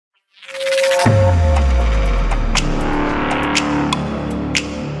Howdy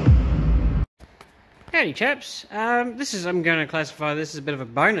chaps, I'm going to classify this as a bit of a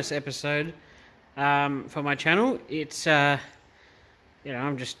bonus episode for my channel. It's, you know,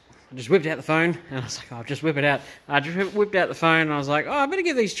 I just whipped out the phone, and I was like, I'll just whip it out. I just whipped out the phone, and I was like, oh, I better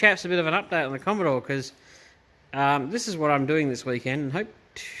give these chaps a bit of an update on the Commodore, because this is what I'm doing this weekend, and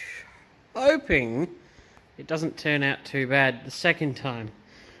hoping it doesn't turn out too bad the second time.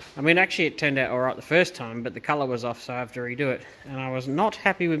 I mean, actually it turned out alright the first time, but the colour was off, so I have to redo it. And I was not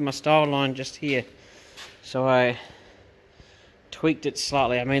happy with my style line just here. So I tweaked it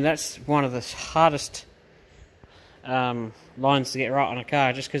slightly. I mean, that's one of the hardest lines to get right on a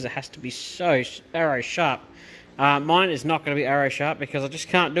car, just because it has to be so arrow sharp. Mine is not going to be arrow sharp because I just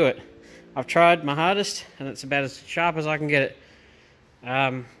can't do it. I've tried my hardest, and it's about as sharp as I can get it.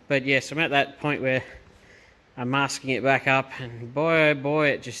 But yes, I'm at that point where I'm masking it back up, and boy oh boy,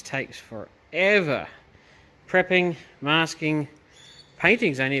 it just takes forever. Prepping, masking.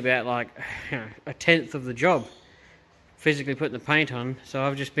 Painting's only about like a tenth of the job, physically putting the paint on. So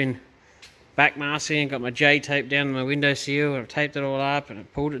I've just been back masking, got my J tape down to my window seal, and I've taped it all up, and I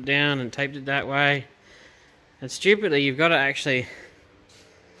pulled it down and taped it that way. And stupidly, you've got to actually,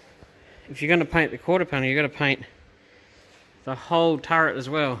 if you're going to paint the quarter panel, you've got to paint the whole turret as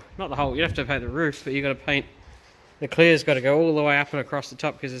well. Not the whole, you have to paint the roof, but you've got to paint, the clear's got to go all the way up and across the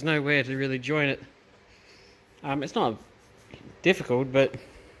top, because there's nowhere to really join it. It's not difficult, but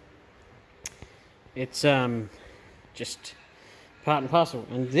it's just part and parcel.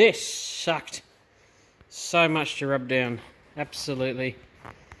 And this sucked so much to rub down, absolutely.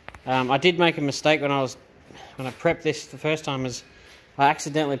 I did make a mistake when I prepped this the first time, as I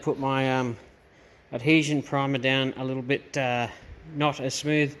accidentally put my adhesion primer down a little bit not as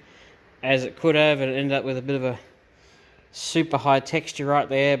smooth as it could have, and it ended up with a bit of a super high texture right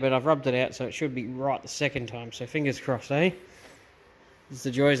there, but I've rubbed it out, so it should be right the second time, so fingers crossed, eh? It's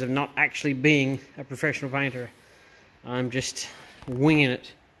the joys of not actually being a professional painter. I'm just winging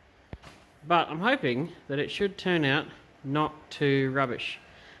it. But I'm hoping that it should turn out not too rubbish.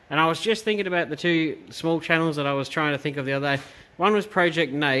 And I was just thinking about the two small channels that I was trying to think of the other day. One was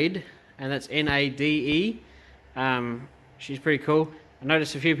Project Nade, and that's N-A-D-E. She's pretty cool. I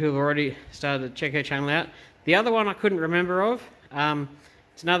noticed a few people have already started to check her channel out. The other one I couldn't remember of.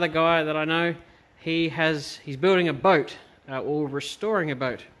 It's another guy that I know. He's building a boat. Or restoring a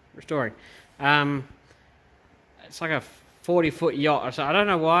boat. It's like a 40-foot yacht. So I don't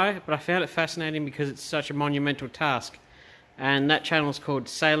know why, but I found it fascinating because it's such a monumental task. And that channel's called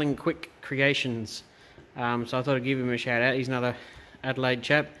Sailing Quick Creations. So I thought I'd give him a shout out. He's another Adelaide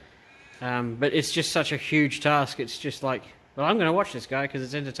chap. But it's just such a huge task. It's just like, well, I'm going to watch this guy because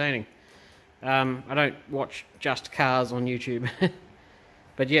it's entertaining. I don't watch just cars on YouTube.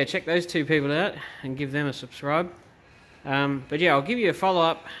 But yeah, check those two people out and give them a subscribe. But yeah, I'll give you a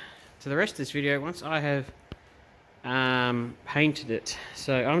follow-up to the rest of this video once I have painted it.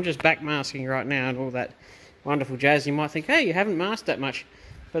 So I'm just back masking right now and all that wonderful jazz. You might think, hey, you haven't masked that much.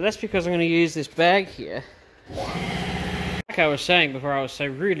 But that's because I'm going to use this bag here. Like I was saying before I was so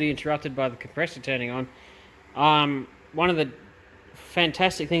rudely interrupted by the compressor turning on, one of the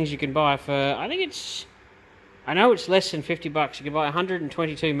fantastic things you can buy for, I know it's less than 50 bucks. You can buy a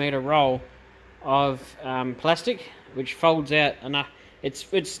 122 meter roll of plastic, which folds out enough.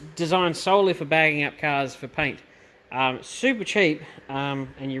 It's designed solely for bagging up cars for paint. Super cheap,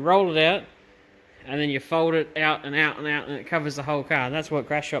 and you roll it out, and then you fold it out and out and out, and it covers the whole car. And that's what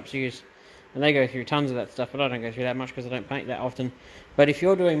grass shops use, and they go through tons of that stuff, but I don't go through that much because I don't paint that often. But if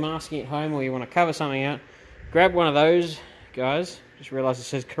you're doing masking at home, or you want to cover something out, grab one of those guys. Just realised it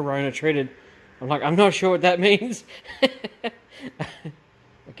says Corona treated. I'm like, I'm not sure what that means. I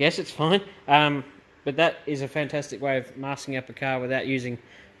guess it's fine. But that is a fantastic way of masking up a car without using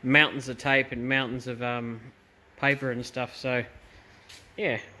mountains of tape and mountains of paper and stuff. So,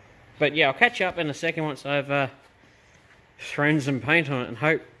 yeah. But yeah, I'll catch you up in a second once I've thrown some paint on it, and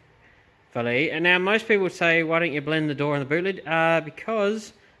hopefully. And now most people say, why don't you blend the door and the boot lid?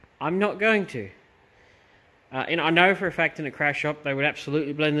 Because I'm not going to. And I know for a fact in a crash shop they would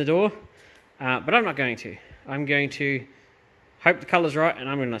absolutely blend the door, but I'm not going to. I'm going to hope the colour's right, and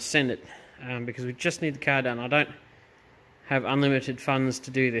I'm going to send it, because we just need the car done. I don't have unlimited funds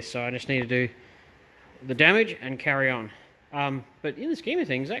to do this, so I just need to do the damage and carry on. But in the scheme of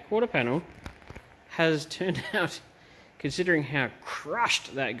things, that quarter panel has turned out, considering how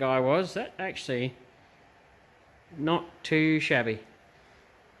crushed that guy was, that actually not too shabby.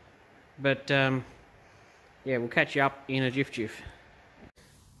 But yeah, we'll catch you up in a jiff.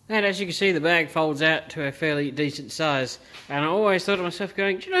 And as you can see, the bag folds out to a fairly decent size. And I always thought to myself,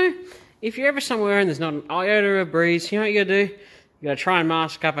 going, do you know, if you're ever somewhere and there's not an iota of breeze, you know what you gotta do? You gotta try and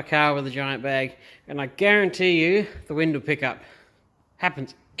mask up a car with a giant bag, and I guarantee you the wind will pick up.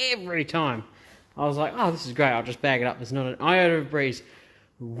 Happens every time. I was like, oh, this is great, I'll just bag it up. There's not an iota of breeze.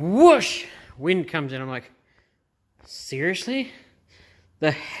 Whoosh! Wind comes in. I'm like, seriously?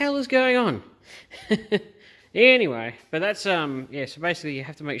 The hell is going on? Anyway, but that's, yeah, so basically you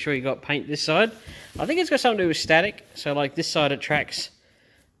have to make sure you got paint this side. I think it's got something to do with static. So like this side attracts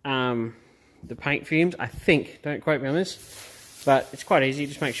the paint fumes, I think. Don't quote me on this. But it's quite easy.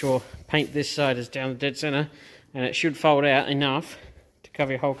 Just make sure paint this side is down the dead center, and it should fold out enough to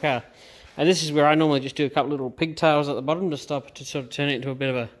cover your whole car. And this is where I normally just do a couple little pigtails at the bottom to sort of turn it into a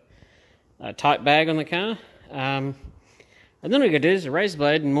bit of a tight bag on the car. And then what you got to do is a razor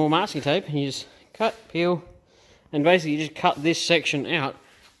blade and more masking tape, and you just cut, peel, and basically you just cut this section out,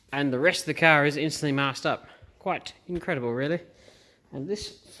 and the rest of the car is instantly masked up. Quite incredible, really. And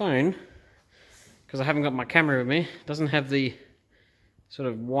this phone, because I haven't got my camera with me, doesn't have the sort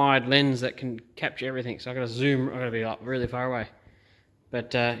of wide lens that can capture everything, so I've got to zoom, I've got to be like really far away.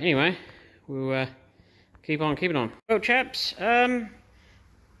 But anyway, we'll keep on keeping on. Well, chaps,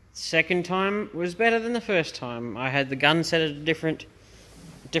 second time was better than the first time. I had the gun set at a different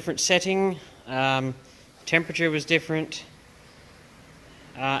setting. Temperature was different,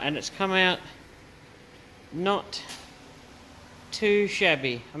 and it's come out not too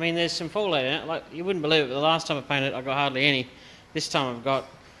shabby. I mean, there's some fallout in it. Like, you wouldn't believe it, but the last time I painted, I got hardly any. This time I've got,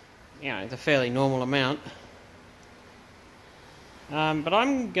 you know, the fairly normal amount. But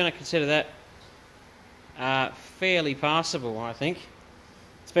I'm going to consider that fairly passable, I think,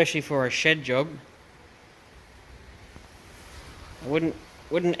 especially for a shed job. I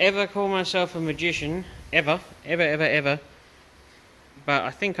wouldn't ever call myself a magician, ever, but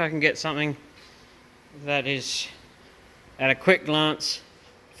I think I can get something that is, at a quick glance,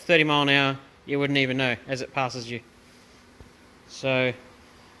 30 mile an hour, you wouldn't even know as it passes you. So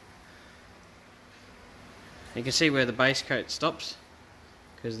you can see where the base coat stops,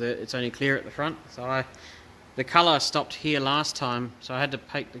 because it's only clear at the front. So the colour stopped here last time, so I had to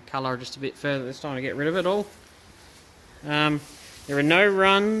paint the colour just a bit further this time to get rid of it all. There are no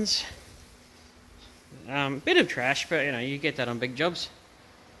runs. Bit of trash, but you know, you get that on big jobs.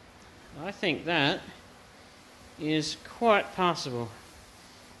 I think that is quite passable.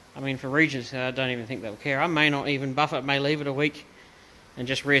 I mean, for Regents, I don't even think they'll care. I may not even buff it, may leave it a week and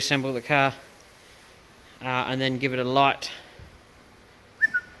just reassemble the car, and then give it a light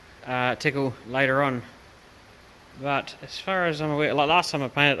tickle later on. But as far as I'm aware, like last time I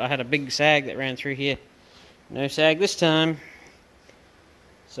painted, I had a big sag that ran through here. No sag this time.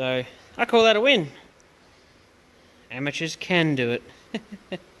 So I call that a win. Amateurs can do it.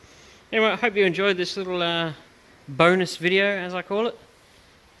 Anyway, I hope you enjoyed this little bonus video, as I call it.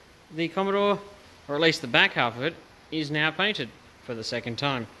 The Commodore, or at least the back half of it, is now painted for the second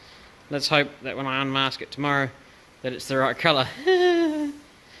time. Let's hope that when I unmask it tomorrow, that it's the right colour.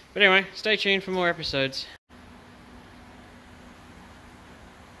 But anyway, stay tuned for more episodes.